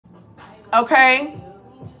Okay.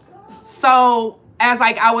 So as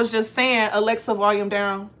like I was just saying, Alexa, volume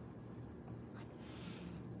down.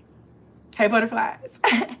 Hey, butterflies.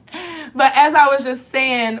 But as I was just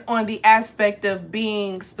saying, on the aspect of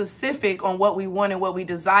being specific on what we want and what we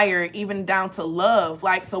desire, even down to love,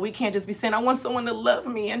 like, so we can't just be saying, I want someone to love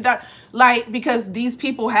me, and like, because these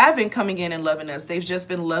people have been coming in and loving us. They've just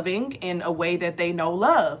been loving in a way that they know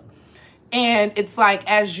love. And it's like,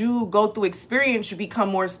 as you go through experience, you become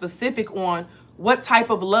more specific on what type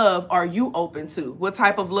of love are you open to? What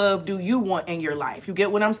type of love do you want in your life? You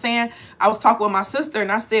get what I'm saying? I was talking with my sister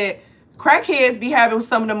and I said, crackheads be having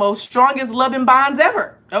some of the most strongest loving bonds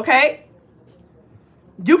ever. Okay.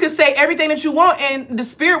 You can say everything that you want and the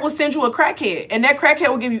spirit will send you a crackhead, and that crackhead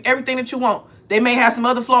will give you everything that you want. They may have some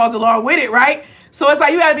other flaws along with it, right? So it's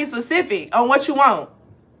like, you got to be specific on what you want.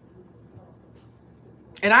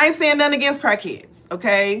 And I ain't saying nothing against crackheads.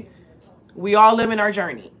 Okay. We all live in our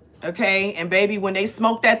journey. Okay. And baby, when they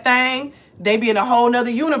smoke that thing, they be in a whole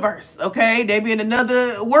nother universe. Okay. They be in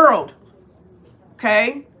another world.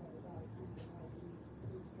 Okay.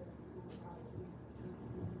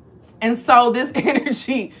 And so this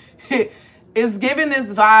energy is giving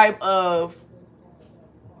this vibe of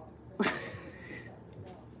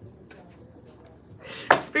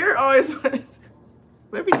spirit always wants.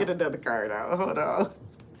 Let me get another card out. Hold on.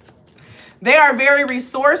 They are very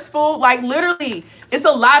resourceful. Like, literally, it's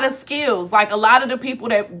a lot of skills. Like, a lot of the people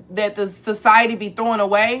that the society be throwing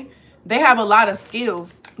away, they have a lot of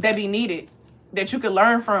skills that be needed that you could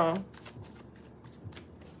learn from.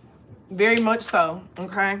 Very much so.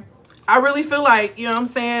 Okay. I really feel like, you know what I'm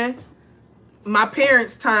saying, my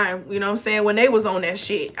parents' time, you know what I'm saying, when they was on that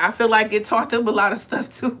shit, I feel like it taught them a lot of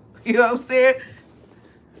stuff too. You know what I'm saying?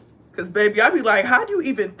 Because, baby, I be like, how do you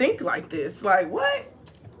even think like this? Like, what?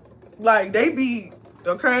 Like, they be,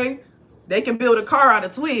 okay, they can build a car out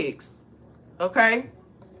of twigs. Okay?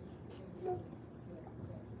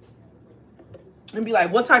 And be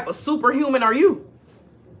like, what type of superhuman are you?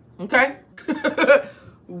 Okay?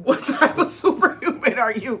 What type of superhuman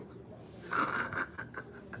are you?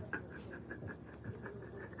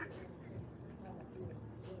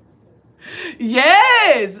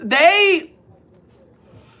 Yes,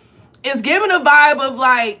 it's giving a vibe of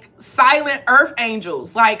like silent earth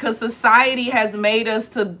angels, like, because society has made us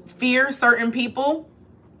to fear certain people,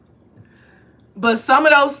 but some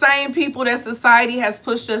of those same people that society has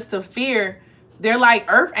pushed us to fear, they're like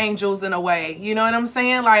earth angels in a way. You know what I'm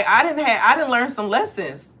saying? Like, I didn't learn some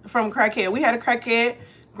lessons from crackhead. We had a crackhead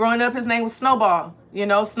growing up. His name was Snowball. You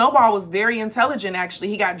know, Snowball was very intelligent. Actually,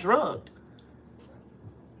 he got drugged,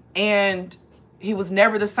 and he was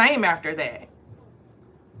never the same after that.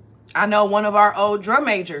 I know one of our old drum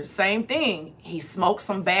majors, same thing. He smoked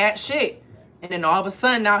some bad shit, and then all of a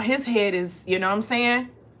sudden now his head is, you know what I'm saying?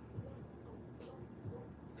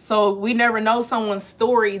 So we never know someone's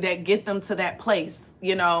story that get them to that place,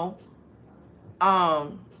 you know. My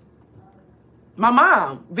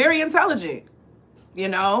mom, very intelligent, you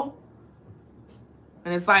know.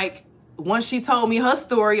 And it's like, once she told me her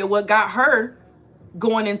story of what got her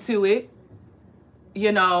going into it,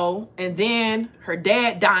 you know, and then her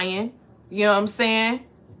dad dying, you know what I'm saying?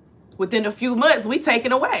 Within a few months, we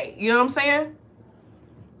taken away, you know what I'm saying?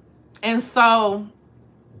 And so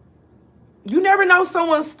you never know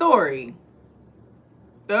someone's story,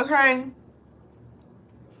 okay?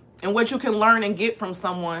 And what you can learn and get from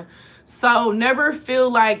someone. So never feel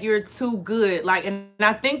like you're too good. Like, and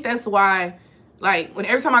I think that's why, like, when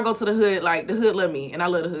every time I go to the hood, like, the hood love me, and I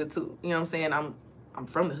love the hood too. You know what I'm saying? I'm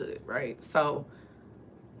from the hood, right? So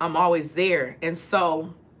I'm always there. And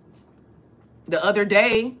so the other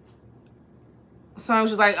day, someone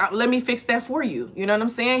was just like, let me fix that for you. You know what I'm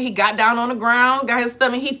saying? He got down on the ground, got his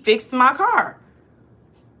stomach, he fixed my car.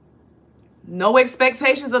 No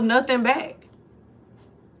expectations of nothing back.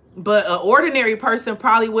 But an ordinary person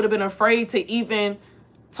probably would have been afraid to even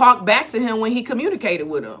talk back to him when he communicated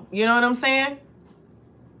with him. You know what I'm saying?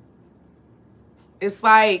 It's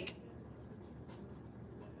like,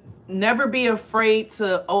 never be afraid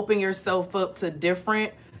to open yourself up to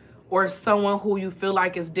different, or someone who you feel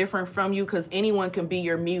like is different from you, because anyone can be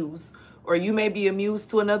your muse, or you may be a muse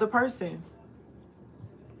to another person.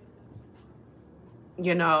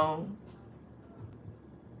 You know?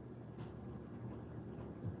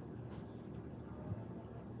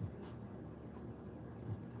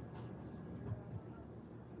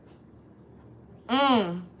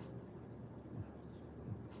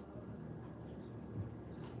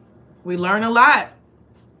 We learn a lot.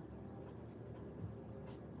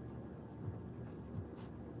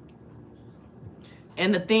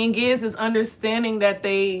 And the thing is understanding that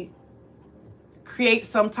they create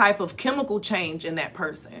some type of chemical change in that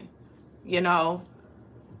person, you know?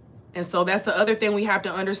 And so that's the other thing we have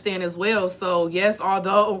to understand as well. So yes,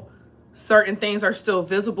 although certain things are still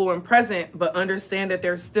visible and present, but understand that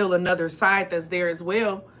there's still another side that's there as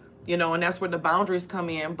well, you know, and that's where the boundaries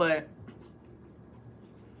come in. But,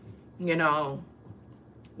 you know,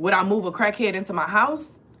 would I move a crackhead into my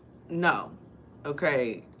house? No.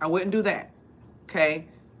 Okay. I wouldn't do that. Okay.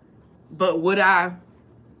 But would I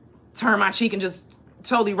turn my cheek and just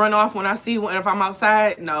totally run off when I see one if I'm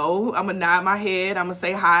outside? No. I'm going to nod my head. I'm going to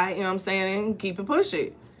say hi, you know what I'm saying, and keep it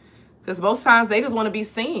pushing. Because most times they just want to be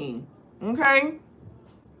seen. Okay.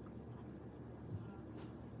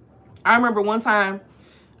 I remember one time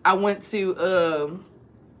I went to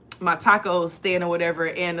my taco stand or whatever,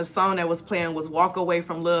 and the song that was playing was Walk Away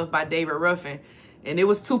from Love by David Ruffin. And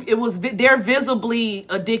they're visibly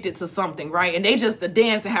addicted to something, right? And they just the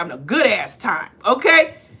dancing, having a good ass time,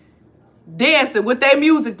 okay? Dancing with their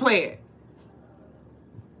music playing.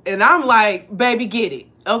 And I'm like, baby, get it,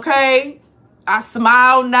 okay? I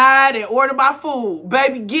smile, nod, and order my food.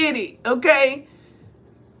 Baby, get it, okay?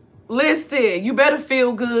 Listen, you better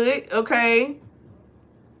feel good, okay?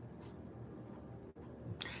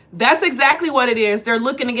 That's exactly what it is. They're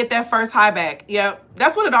looking to get that first high back. Yep,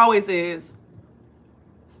 that's what it always is.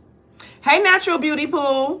 Hey, Natural Beauty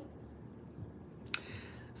Pool.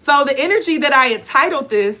 So the energy that I had titled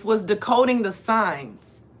this was Decoding the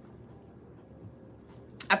Signs.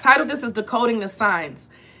 I titled this as Decoding the Signs.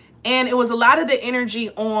 And it was a lot of the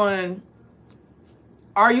energy on,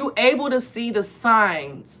 are you able to see the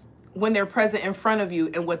signs when they're present in front of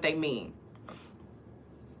you and what they mean?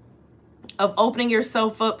 Of opening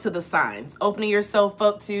yourself up to the signs, opening yourself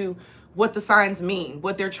up to what the signs mean,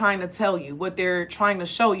 what they're trying to tell you, what they're trying to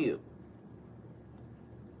show you.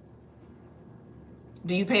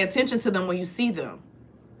 Do you pay attention to them when you see them?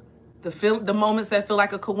 The moments that feel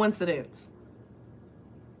like a coincidence.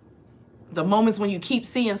 The moments when you keep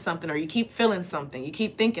seeing something or you keep feeling something, you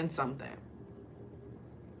keep thinking something.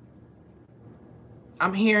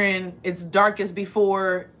 I'm hearing it's darkest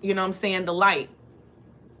before, you know what I'm saying, the light.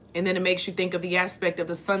 And then it makes you think of the aspect of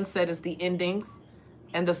the sunset as the endings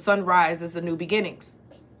and the sunrise as the new beginnings.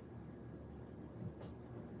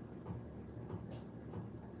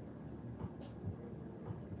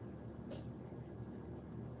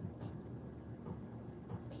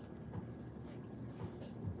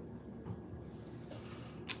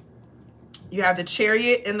 You have the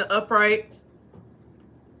Chariot in the upright,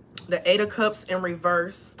 the Eight of Cups in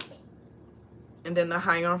reverse, and then the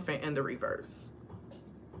Hierophant in the reverse.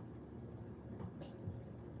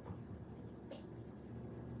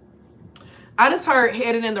 I just heard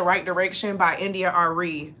Headed in the Right Direction by India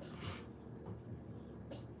Aries.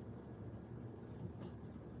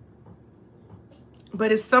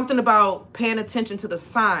 But it's something about paying attention to the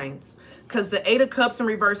signs. Because the Eight of Cups in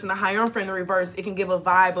reverse and the Hierophant in the reverse, it can give a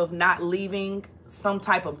vibe of not leaving some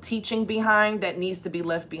type of teaching behind that needs to be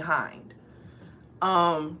left behind.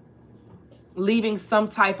 Leaving some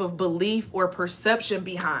type of belief or perception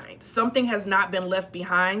behind. Something has not been left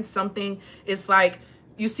behind. Something is like,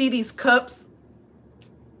 you see these cups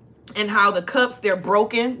and how the cups, they're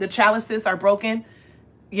broken. The chalices are broken,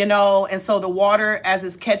 you know, and so the water, as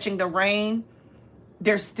it's catching the rain,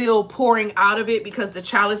 they're still pouring out of it because the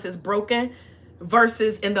chalice is broken,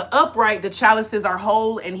 versus in the upright, the chalices are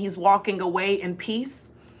whole and he's walking away in peace.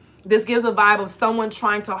 This gives a vibe of someone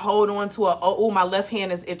trying to hold on to oh, my left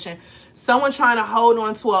hand is itching. Someone trying to hold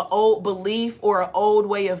on to an old belief or an old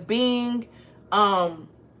way of being, an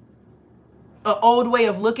old way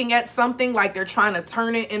of looking at something, like they're trying to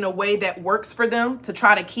turn it in a way that works for them to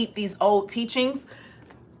try to keep these old teachings,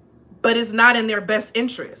 but it's not in their best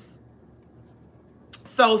interest.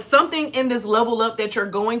 So something in this level up that you're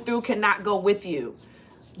going through cannot go with you.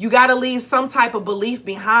 You got to leave some type of belief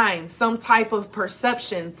behind, some type of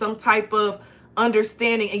perception, some type of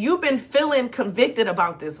understanding. And you've been feeling convicted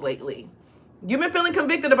about this lately. You've been feeling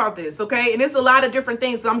convicted about this, okay? And it's a lot of different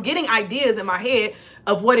things. So I'm getting ideas in my head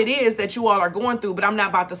of what it is that you all are going through, but I'm not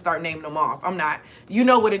about to start naming them off. I'm not. You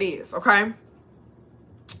know what it is, okay?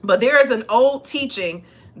 But there is an old teaching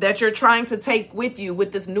that you're trying to take with you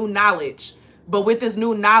with this new knowledge. But with this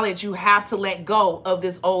new knowledge, you have to let go of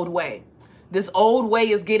this old way. This old way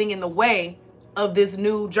is getting in the way of this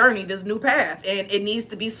new journey, this new path, and it needs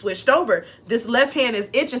to be switched over. This left hand is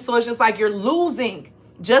itching, so it's just like you're losing.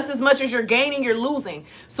 Just as much as you're gaining, you're losing.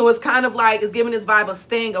 So it's kind of like it's giving this vibe of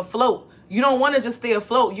staying afloat. You don't want to just stay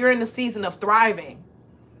afloat. You're in the season of thriving.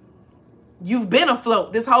 You've been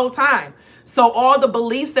afloat this whole time. So all the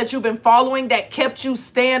beliefs that you've been following that kept you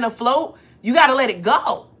staying afloat, you got to let it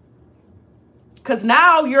go. Because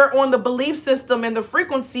now you're on the belief system and the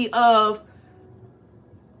frequency of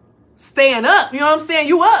staying up. You know what I'm saying?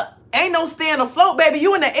 You up. Ain't no staying afloat, baby.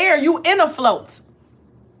 You in the air. You in a float.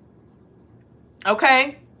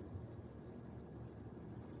 Okay?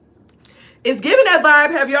 It's giving that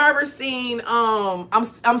vibe. Have you ever seen,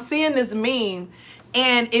 I'm seeing this meme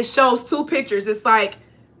and it shows two pictures. It's like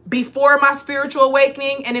before my spiritual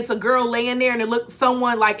awakening, and it's a girl laying there and it looked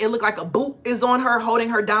like a boot is on her, holding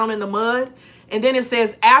her down in the mud. And then it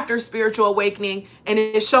says after spiritual awakening, and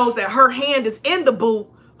it shows that her hand is in the boot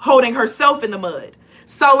holding herself in the mud.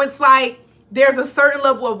 So it's like there's a certain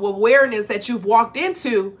level of awareness that you've walked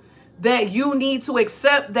into that you need to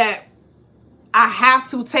accept that I have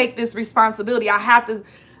to take this responsibility.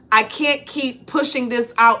 I can't keep pushing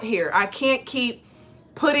this out here. I can't keep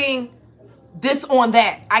putting this on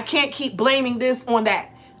that. I can't keep blaming this on that.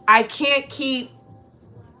 I can't keep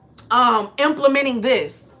implementing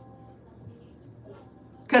this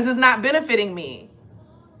because it's not benefiting me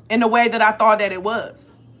in the way that I thought that it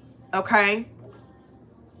was. Okay?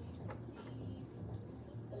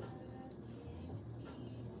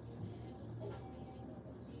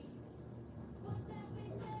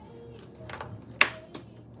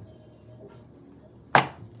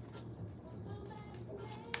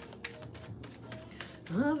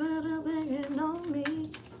 On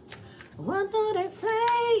me. What do they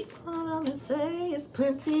say? All they say is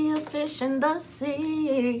plenty of fish in the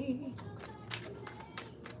sea.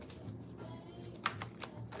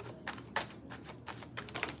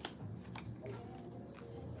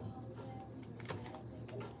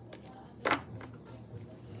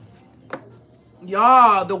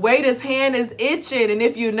 Y'all, the way this hand is itching, and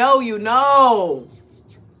if you know, you know.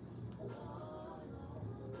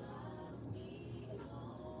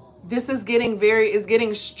 This is getting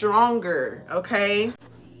getting stronger, okay?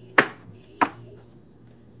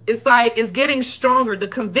 It's like it's getting stronger. The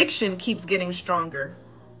conviction keeps getting stronger.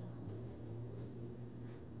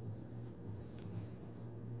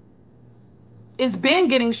 It's been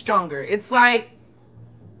getting stronger. It's like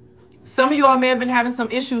some of y'all may have been having some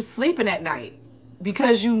issues sleeping at night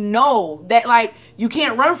because you know that like you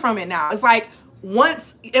can't run from it now. It's like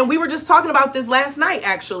once, and we were just talking about this last night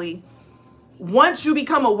actually. Once you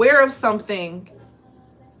become aware of something,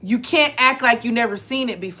 you can't act like you never seen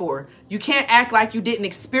it before. You can't act like you didn't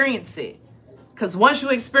experience it. Because once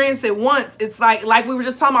you experience it once, it's like we were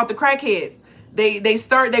just talking about the crackheads. They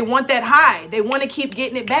want that high. They want to keep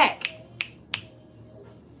getting it back.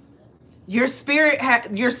 Your spirit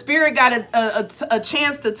got a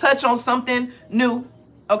chance to touch on something new,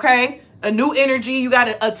 okay? A new energy. You got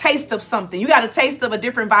a taste of something. You got a taste of a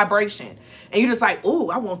different vibration. And you're just like,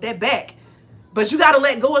 ooh, I want that back. But you got to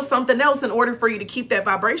let go of something else in order for you to keep that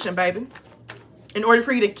vibration, baby. In order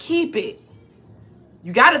for you to keep it.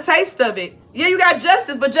 You got a taste of it. Yeah, you got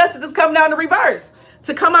justice, but justice is coming down the reverse.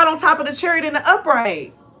 To come out on top of the chariot in the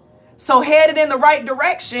upright. So headed in the right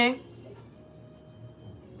direction.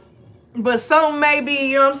 But some may be,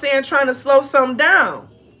 you know what I'm saying, trying to slow something down.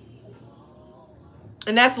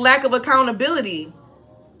 And that's lack of accountability.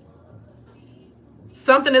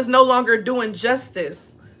 Something is no longer doing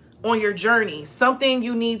justice on your journey. Something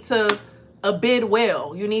you need to bid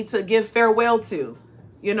well. You need to give farewell to.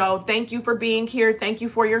 You know, thank you for being here. Thank you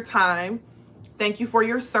for your time. Thank you for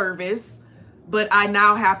your service. But I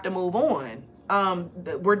now have to move on.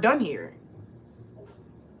 We're done here.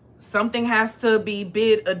 Something has to be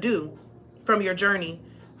bid adieu from your journey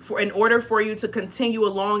in order for you to continue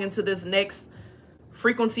along into this next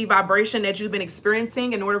frequency vibration that you've been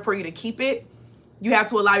experiencing. In order for you to keep it, you have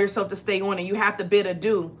to allow yourself to stay on it. You have to bid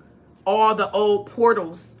adieu all the old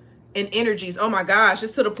portals and energies. Oh my gosh,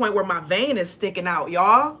 it's to the point where my vein is sticking out,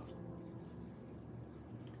 y'all.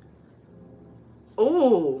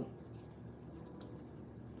 Ooh.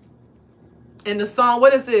 And the song,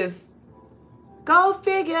 what is this? Go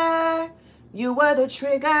figure, you were the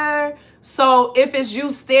trigger. So if it's you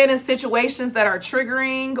staying in situations that are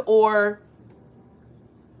triggering, or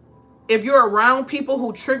if you're around people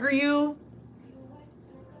who trigger you,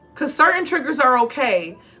 because certain triggers are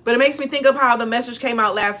okay, but it makes me think of how the message came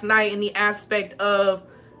out last night in the aspect of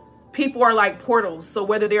people are like portals. So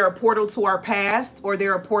whether they're a portal to our past or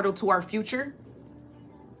they're a portal to our future,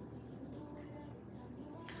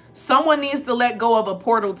 someone needs to let go of a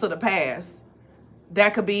portal to the past.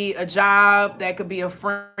 That could be a job, that could be a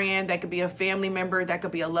friend, that could be a family member, that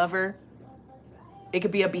could be a lover. It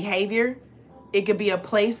could be a behavior. It could be a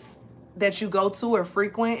place that you go to or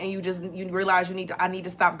frequent and you realize I need to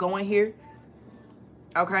stop going here.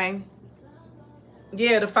 Okay.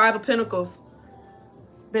 Yeah, the Five of Pentacles.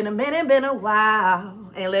 Been a minute, been a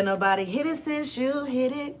while. Ain't let nobody hit it since you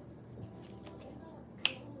hit it.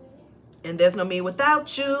 And there's no me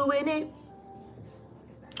without you in it.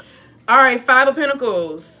 All right, Five of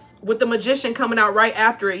Pentacles with the Magician coming out right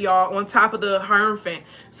after it, y'all, on top of the Hierophant.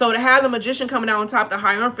 So to have the Magician coming out on top of the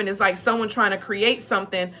Hierophant is like someone trying to create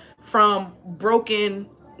something from broken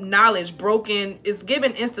knowledge. It's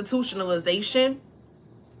given institutionalization.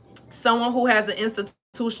 Someone who has an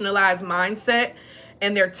institutionalized mindset,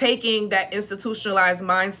 and they're taking that institutionalized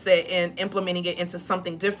mindset and implementing it into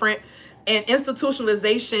something different. And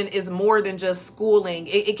institutionalization is more than just schooling.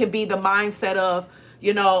 It can be the mindset of,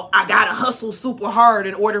 you know, I gotta hustle super hard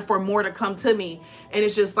in order for more to come to me. And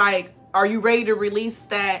it's just like, are you ready to release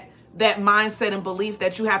that mindset and belief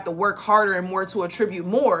that you have to work harder and more to attribute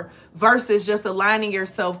more, versus just aligning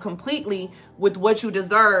yourself completely with what you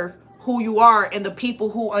deserve, who you are, and the people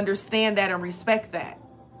who understand that and respect that.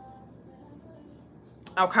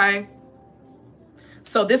 Okay?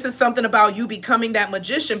 So this is something about you becoming that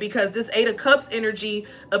magician, because this Eight of Cups energy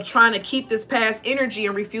of trying to keep this past energy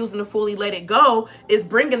and refusing to fully let it go is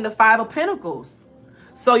bringing the Five of Pentacles.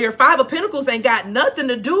 So your Five of Pentacles ain't got nothing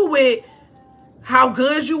to do with how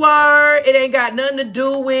good you are. It ain't got nothing to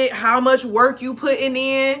do with how much work you putting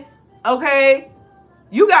in. Okay?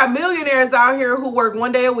 You got millionaires out here who work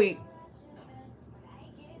 1 day a week.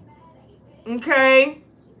 Okay?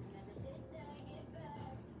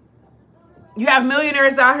 You have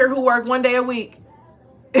millionaires out here who work 1 day a week.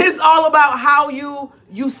 It's all about how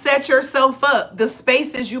you set yourself up, the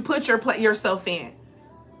spaces you put yourself in,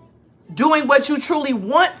 doing what you truly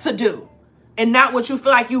want to do and not what you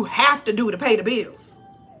feel like you have to do to pay the bills.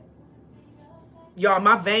 Y'all,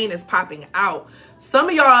 my vein is popping out. Some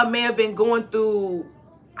of y'all may have been going through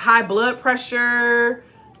high blood pressure.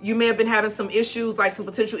 You may have been having some issues, like some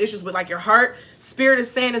potential issues with like your heart. Spirit is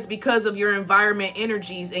saying it's because of your environment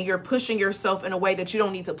energies, and you're pushing yourself in a way that you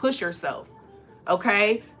don't need to push yourself.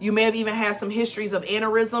 Okay? You may have even had some histories of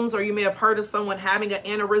aneurysms, or you may have heard of someone having an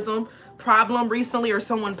aneurysm problem recently, or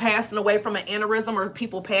someone passing away from an aneurysm, or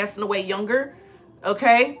people passing away younger.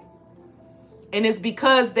 Okay? And it's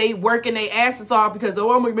because they working their asses off because,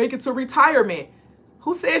 oh, I'm going to make it to retirement.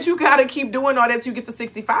 Who said you got to keep doing all that till you get to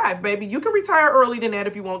 65, baby? You can retire early than that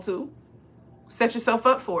if you want to. Set yourself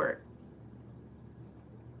up for it.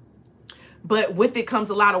 But with it comes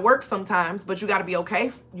a lot of work sometimes, but you got to be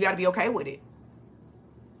okay. You got to be okay with it.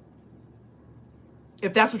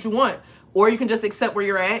 If that's what you want. Or you can just accept where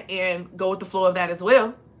you're at and go with the flow of that as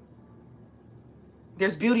well.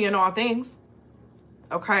 There's beauty in all things.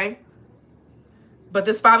 Okay? But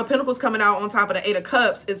this Five of Pentacles coming out on top of the Eight of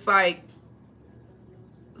Cups, it's like,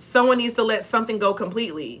 someone needs to let something go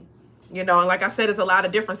completely, you know. And like I said, it's a lot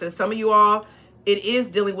of differences. Some of you all, it is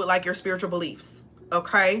dealing with like your spiritual beliefs,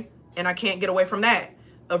 okay? And I can't get away from that,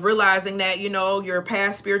 of realizing that, you know, your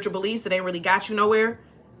past spiritual beliefs, it ain't really got you nowhere.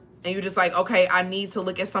 And you're just like, okay, I need to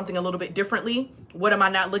look at something a little bit differently. What am I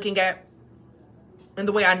not looking at in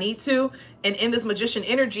the way I need to? And in this magician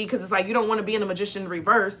energy, because it's like you don't want to be in the magician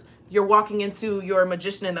reverse, you're walking into your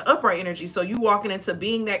magician in the upright energy. So you walking into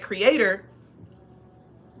being that creator,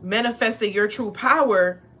 manifesting your true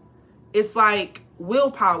power. It's like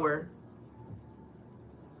willpower.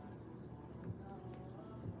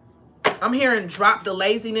 I'm hearing drop the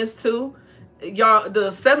laziness too. Y'all, the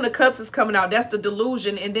Seven of Cups is coming out. That's the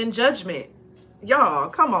delusion, and then judgment. Y'all,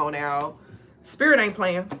 come on now. Spirit ain't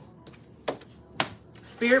playing.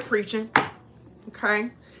 Spirit preaching.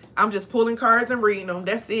 Okay? I'm just pulling cards and reading them.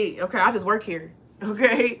 That's it. Okay? I just work here.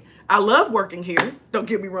 Okay? I love working here. Don't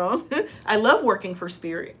get me wrong. I love working for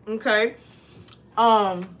Spirit. Okay.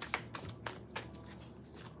 All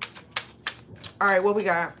right, what we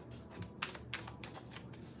got?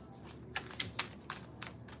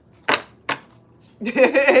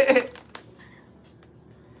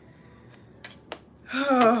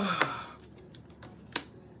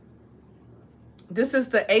 This is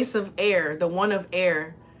the Ace of Air, the One of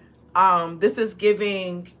Air. This is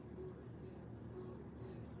giving,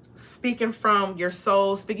 speaking from your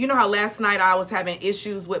soul. You know how last night I was having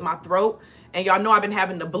issues with my throat, and y'all know I've been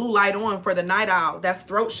having the blue light on for the night owl. That's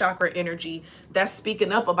throat chakra energy. That's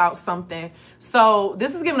speaking up about something. So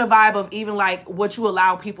this is giving a vibe of even like what you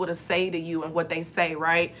allow people to say to you and what they say,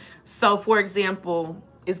 right? So for example,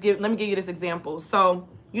 let me give you this example. So,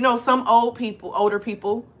 you know, some older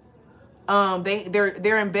people,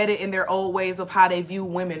 they're embedded in their old ways of how they view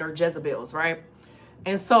women, or Jezebels, right?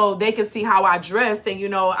 And so they can see how I dressed, and you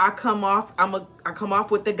know, I come off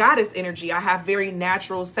with the goddess energy. I have very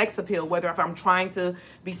natural sex appeal, whether if I'm trying to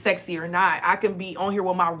be sexy or not. I can be on here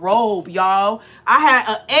with my robe, y'all. I had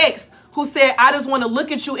an ex who said, I just want to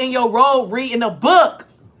look at you in your robe reading a book.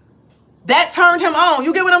 That turned him on.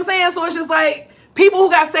 You get what I'm saying? So it's just like, People who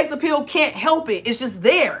got sex appeal can't help it. It's just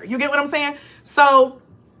there. You get what I'm saying? So,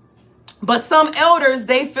 but some elders,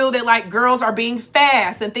 they feel that like girls are being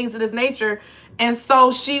fast and things of this nature. And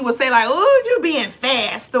so she would say like, oh, you being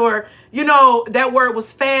fast, or, you know, that word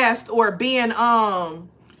was fast, or being,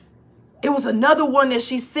 it was another one that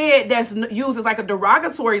she said that's used as like a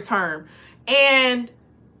derogatory term. And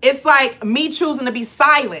it's like me choosing to be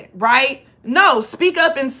silent, right? No, speak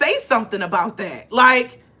up and say something about that.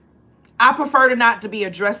 Like, I prefer to not to be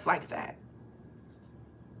addressed like that.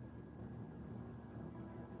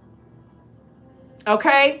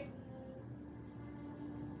 Okay?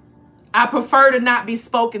 I prefer to not be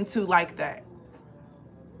spoken to like that.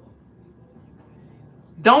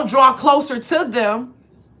 Don't draw closer to them.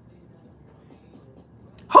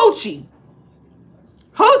 Hoochie.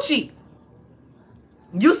 Hoochie.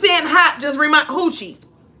 You saying hot just remind hoochie.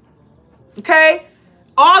 Okay?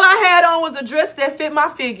 All I had on was a dress that fit my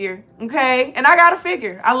figure. Okay? And I got a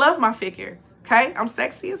figure. I love my figure. Okay? I'm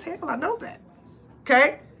sexy as hell. I know that.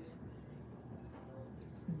 Okay?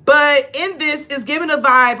 But in this is giving a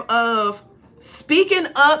vibe of speaking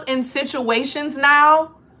up in situations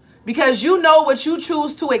now, because you know what you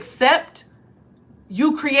choose to accept,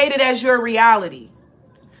 you create it as your reality.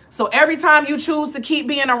 So every time you choose to keep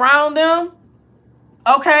being around them,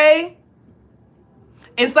 okay,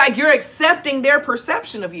 it's like you're accepting their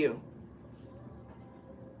perception of you.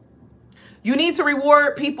 You need to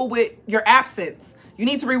reward people with your absence. You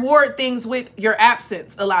need to reward things with your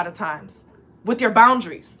absence a lot of times, with your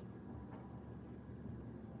boundaries.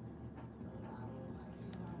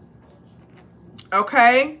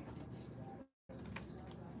 Okay?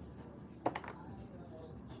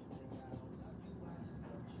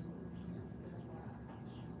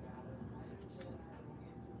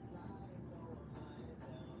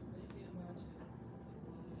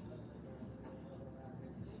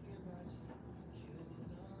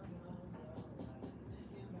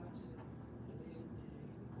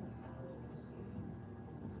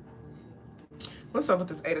 What's up with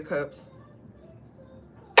this Eight of Cups?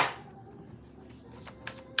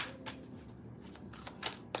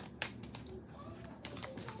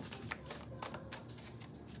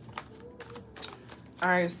 All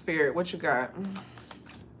right, Spirit, what you got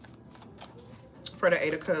for the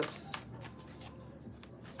Eight of Cups?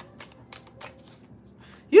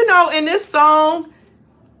 You know, in this song,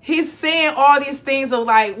 he's saying all these things of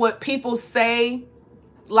like what people say,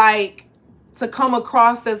 like to come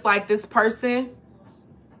across as like this person.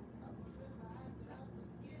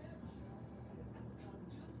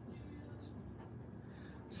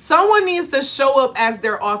 Someone needs to show up as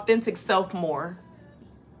their authentic self more.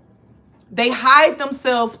 They hide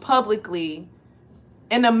themselves publicly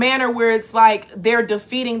in a manner where it's like they're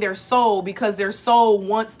defeating their soul, because their soul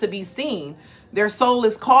wants to be seen. Their soul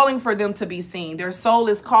is calling for them to be seen. Their soul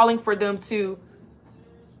is calling for them to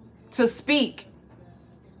speak.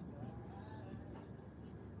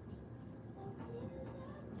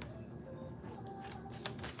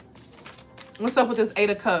 What's up with this Eight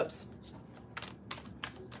of Cups?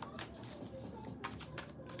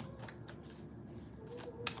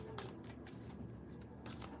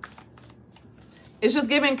 It's just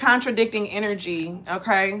giving contradicting energy,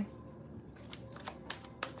 okay?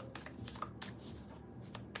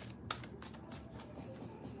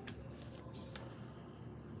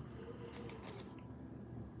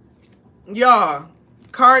 Y'all,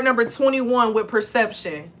 card number 21 with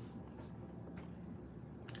perception.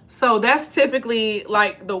 So that's typically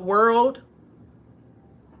like the world.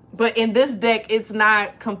 But in this deck, it's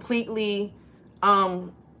not completely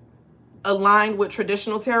aligned with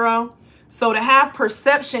traditional tarot. So to have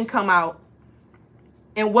perception come out,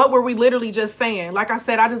 and what were we literally just saying? Like I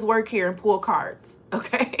said, I just work here and pull cards,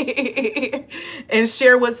 okay? And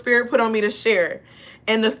share what Spirit put on me to share.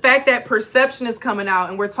 And the fact that perception is coming out,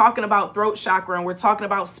 and we're talking about throat chakra, and we're talking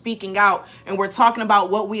about speaking out, and we're talking about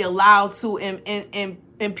what we allow to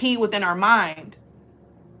impede within our mind.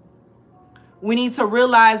 We need to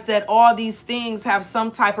realize that all these things have some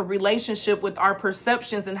type of relationship with our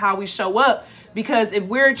perceptions and how we show up. Because if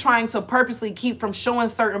we're trying to purposely keep from showing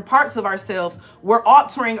certain parts of ourselves, we're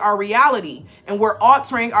altering our reality, and we're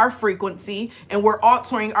altering our frequency, and we're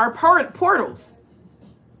altering our portals.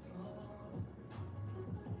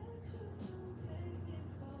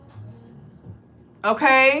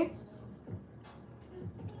 Okay?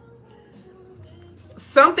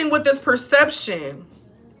 Something with this perception.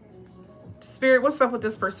 Spirit, what's up with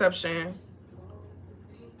this perception?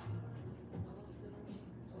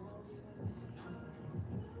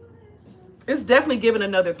 It's definitely giving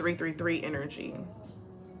another 333 energy.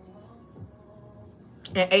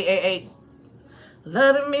 And 888.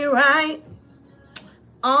 Loving me right.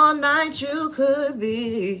 All night you could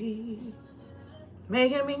be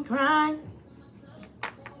making me cry.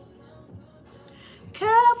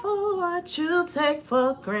 Careful what you take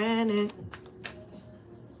for granted.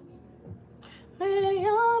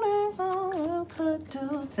 You could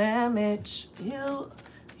do damage.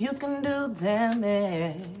 You can do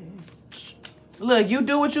damage. Look, you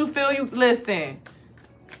do what you feel. You listen,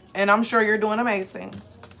 and I'm sure you're doing amazing.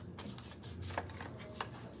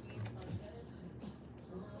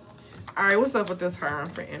 All right, what's up with this harm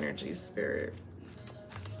for energy, spirit?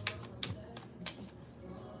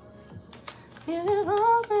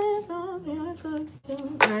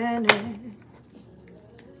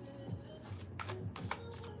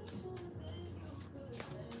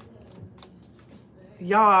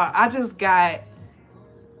 Y'all, I just got,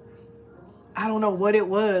 I don't know what it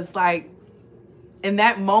was. Like, in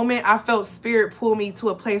that moment, I felt spirit pull me to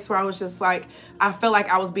a place where I was just like, I felt like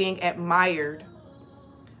I was being admired.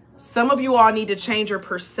 Some of you all need to change your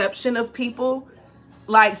perception of people.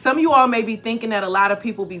 Like, some of you all may be thinking that a lot of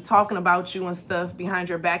people be talking about you and stuff behind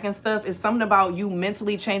your back and stuff. It's something about you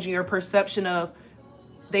mentally changing your perception of,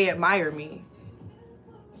 they admire me.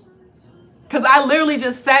 Because I literally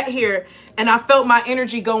just sat here and I felt my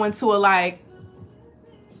energy go into a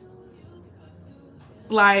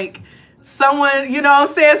like someone, you know what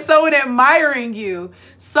I'm saying? Someone admiring you.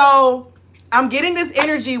 So I'm getting this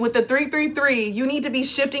energy with the 333. You need to be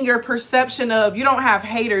shifting your perception of, you don't have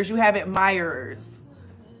haters, you have admirers.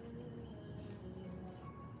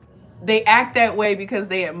 They act that way because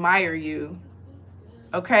they admire you.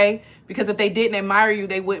 Okay? Because if they didn't admire you,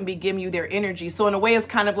 they wouldn't be giving you their energy. So in a way, it's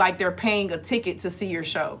kind of like they're paying a ticket to see your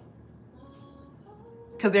show.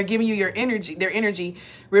 Because they're giving you your energy, their energy.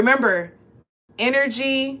 Remember,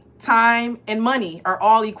 energy, time, and money are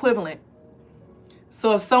all equivalent.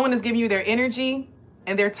 So if someone is giving you their energy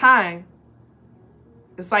and their time,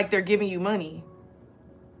 it's like they're giving you money.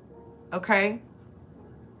 Okay?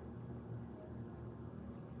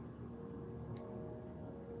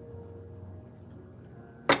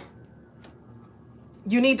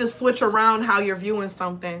 You need to switch around how you're viewing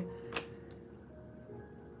something.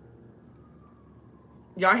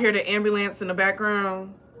 Y'all hear the ambulance in the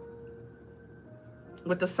background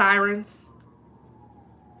with the sirens?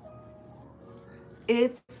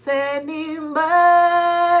 It's an emergency.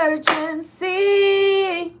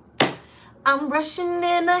 I'm rushing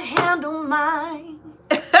in to handle mine.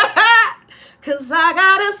 'Cause I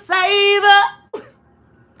gotta save her.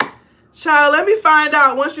 Child, let me find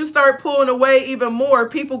out. Once you start pulling away even more,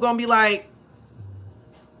 people gonna be like,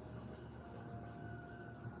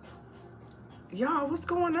 y'all, what's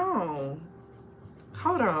going on?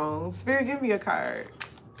 Hold on. Spirit, give me a card.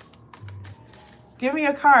 Give me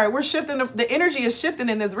a card. We're shifting. The energy is shifting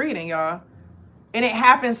in this reading, y'all. And it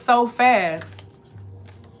happens so fast.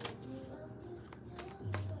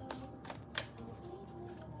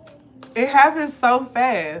 It happens so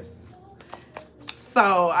fast.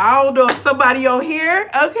 So, I don't know if somebody on here,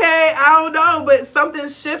 okay, I don't know, but something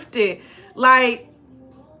shifted. Like,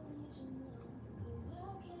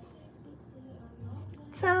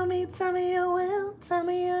 tell me you will, tell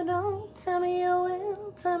me you don't, tell me you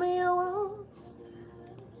will, tell me you won't.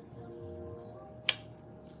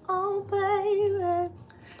 Oh, baby.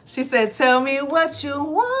 She said, tell me what you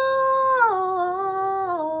want.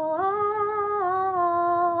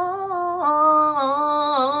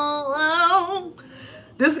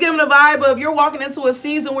 This is giving a vibe of you're walking into a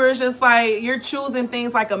season where it's just like you're choosing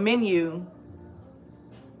things like a menu.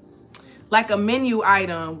 Like a menu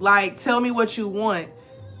item. Like, tell me what you want.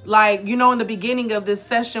 Like, you know, in the beginning of this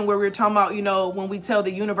session where we were talking about, you know, when we tell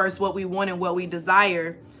the universe what we want and what we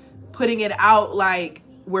desire, putting it out like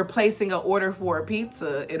we're placing an order for a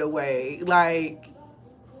pizza in a way. Like,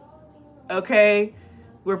 okay,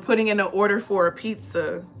 we're putting in an order for a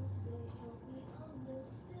pizza.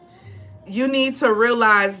 You need to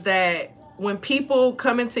realize that when people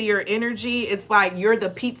come into your energy, it's like you're the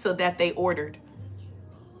pizza that they ordered.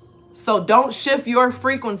 So don't shift your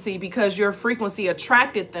frequency because your frequency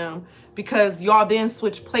attracted them, because y'all then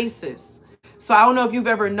switch places. So I don't know if you've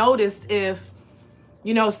ever noticed, if,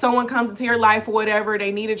 you know, someone comes into your life or whatever,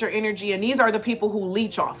 they needed your energy, and these are the people who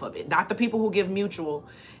leech off of it, not the people who give mutual.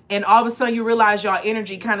 And all of a sudden you realize y'all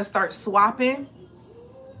energy kind of starts swapping.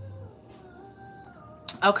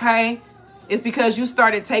 Okay? It's because you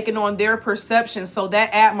started taking on their perception. So that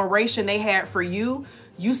admiration they had for you,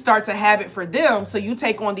 you start to have it for them. So you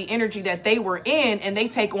take on the energy that they were in, and they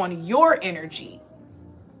take on your energy.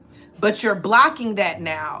 But you're blocking that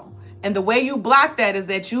now. And the way you block that is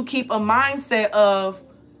that you keep a mindset of,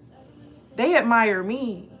 they admire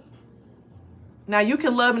me. Now you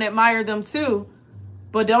can love and admire them too,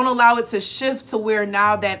 But don't allow it to shift to where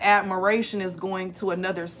now that admiration is going to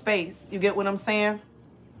another space. You get what I'm saying?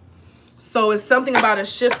 So it's something about a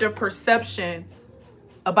shift of perception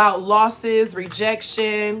about losses,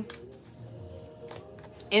 rejection,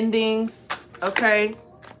 endings, okay?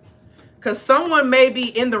 Because someone may be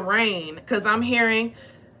in the rain, because I'm hearing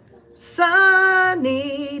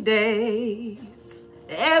sunny days.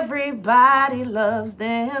 Everybody loves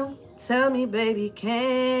them. Tell me, baby,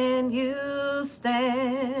 can you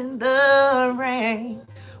stand the rain?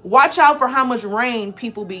 Watch out for how much rain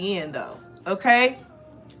people be in, though, okay?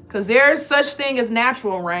 Because there's such thing as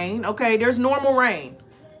natural rain, okay? There's normal rain.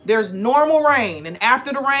 There's normal rain. And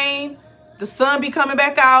after the rain, the sun be coming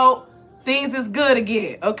back out. Things is good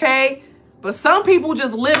again, okay? But some people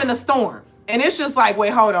just live in a storm. And it's just like,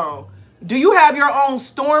 wait, hold on. Do you have your own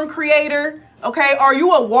storm creator? Okay, are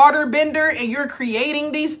you a water bender and you're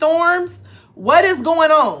creating these storms? What is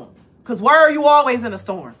going on? Because why are you always in a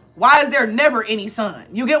storm? Why is there never any sun?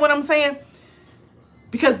 You get what I'm saying?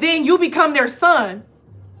 Because then you become their sun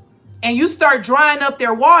and you start drying up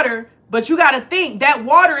their water. But you got to think that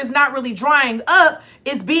water is not really drying up.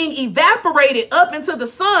 It's being evaporated up into the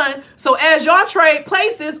sun. So as y'all trade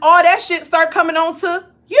places, all that shit start coming on to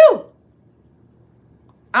you.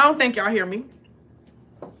 I don't think y'all hear me.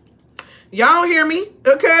 Y'all don't hear me,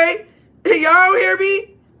 okay? Y'all don't hear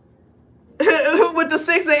me? With the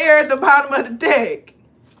 6 of air at the bottom of the deck.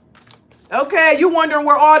 Okay, you wondering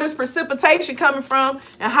where all this precipitation coming from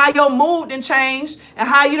and how your mood done changed and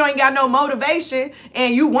how you don't got no motivation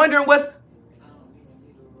and you wondering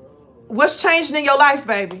what's changing in your life,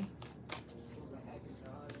 baby.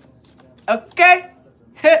 Okay?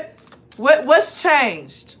 What's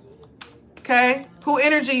changed? Okay? Who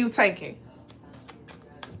energy you taking?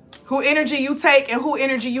 Who energy you take and who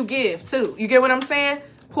energy you give too. You get what I'm saying?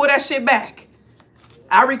 Pull that shit back.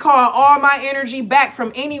 I recall all my energy back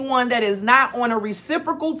from anyone that is not on a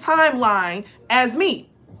reciprocal timeline as me.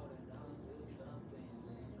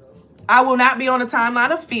 I will not be on a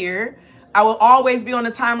timeline of fear. I will always be on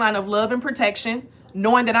a timeline of love and protection,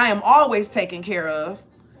 knowing that I am always taken care of,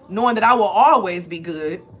 knowing that I will always be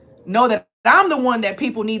good, know that I'm the one that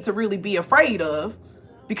people need to really be afraid of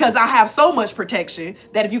because I have so much protection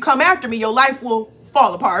that if you come after me, your life will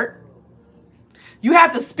fall apart. You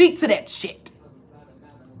have to speak to that shit.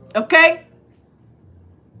 Okay?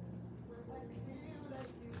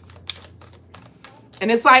 And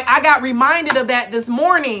it's like I got reminded of that this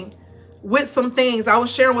morning with some things I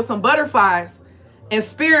was sharing with some butterflies. And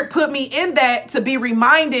Spirit put me in that to be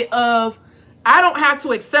reminded of I don't have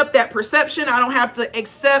to accept that perception. I don't have to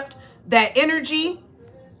accept that energy.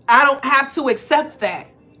 I don't have to accept that.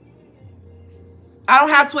 I don't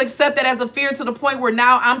have to accept that as a fear to the point where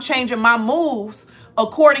now I'm changing my moves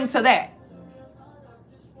according to that.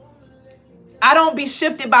 I don't be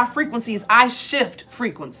shifted by frequencies. I shift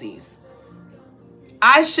frequencies.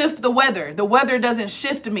 I shift the weather. The weather doesn't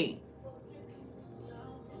shift me.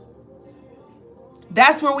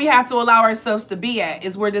 That's where we have to allow ourselves to be at,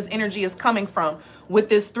 is where this energy is coming from with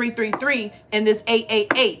this 333 and this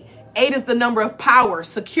 888. 8 is the number of power,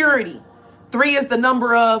 security. 3 is the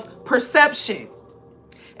number of perception.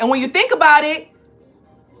 And when you think about it,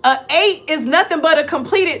 a 8 is nothing but a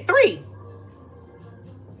completed 3.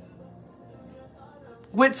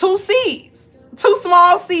 With 2 C's, 2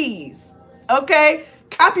 small C's. Okay?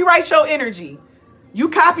 Copyright your energy. You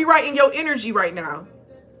copyrighting your energy right now.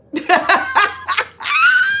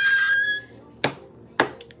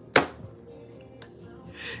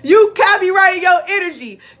 You copyrighting your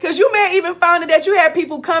energy. Because you may even find that you have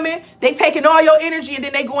people coming, they taking all your energy and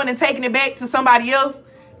then they going and taking it back to somebody else.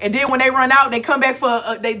 And then when they run out, they come back for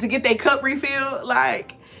to get their cup refilled.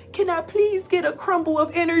 Like, can I please get a crumble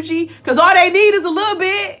of energy? Because all they need is a little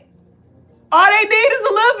bit. All they need is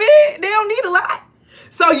a little bit. They don't need a lot.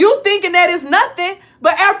 So you thinking that is nothing.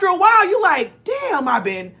 But after a while, you like, damn,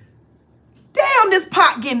 damn, this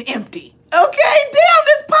pot getting empty. Okay? Damn,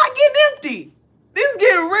 this pot getting empty. This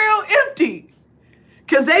getting real empty.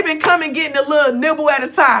 Because they've been coming getting a little nibble at a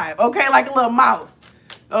time. Okay? Like a little mouse.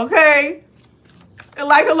 Okay?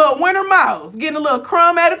 Like a little winter mouse. Getting a little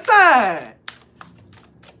crumb at a time.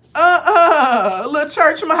 A little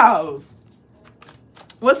church mouse.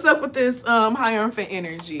 What's up with this Hierophant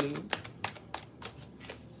energy?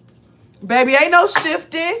 Baby, ain't no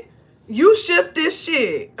shifting. You shift this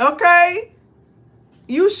shit, okay?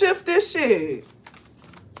 You shift this shit.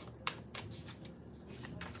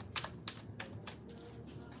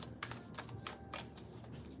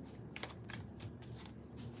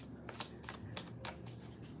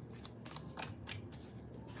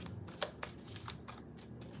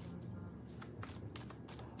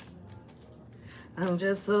 I'm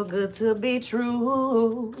just so good to be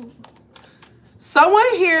true.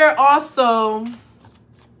 Someone here also,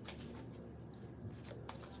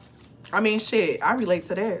 I mean, shit, I relate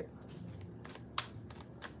to that.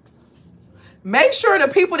 Make sure the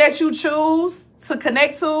people that you choose to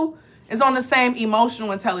connect to is on the same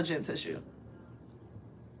emotional intelligence as you.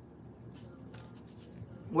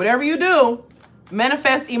 Whatever you do,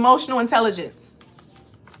 manifest emotional intelligence.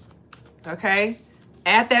 Okay?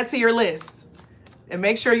 Add that to your list. And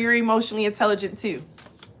make sure you're emotionally intelligent too.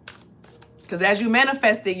 Because as you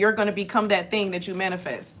manifest it, you're going to become that thing that you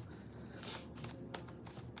manifest.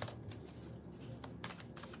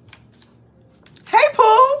 Hey,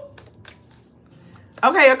 Pooh.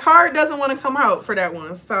 Okay, a card doesn't want to come out for that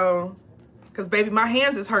one. So, because baby, my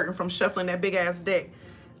hands is hurting from shuffling that big ass deck.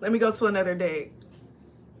 Let me go to another deck.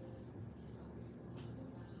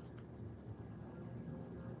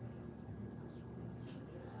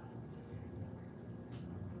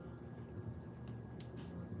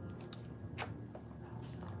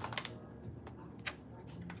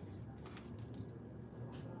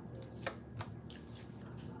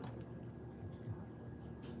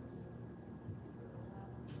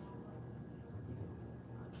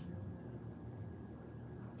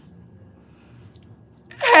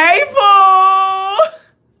 Hey, Pooh.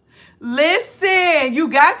 Listen, you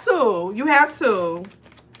got to. You have to. All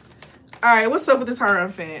right, what's up with this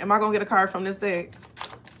Hierophant? Am I going to get a card from this deck?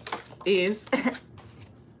 Is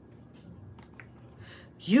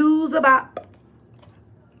use a bop.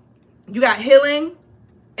 You got healing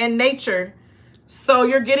and nature. So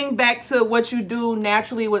you're getting back to what you do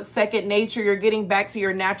naturally with second nature. You're getting back to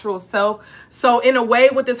your natural self. So in a way,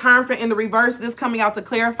 with this Hierophant in the reverse, this coming out to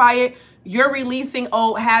clarify it, you're releasing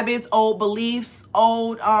old habits, old beliefs,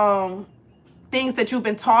 old things that you've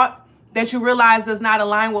been taught that you realize does not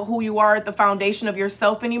align with who you are at the foundation of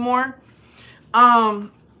yourself anymore.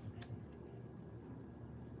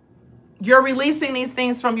 You're releasing these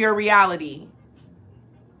things from your reality.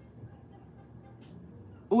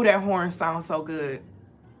 Ooh, that horn sounds so good.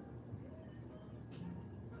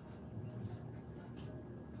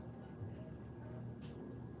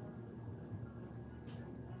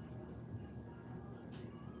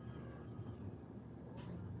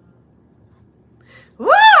 Woo,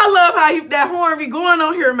 I love how that horn be going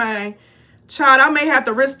on here, man. Child, I may have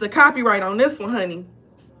to risk the copyright on this one, honey.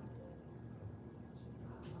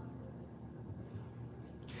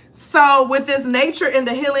 So with this nature and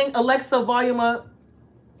the healing, Alexa, volume up.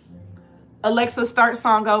 Alexa, start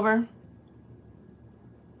song over.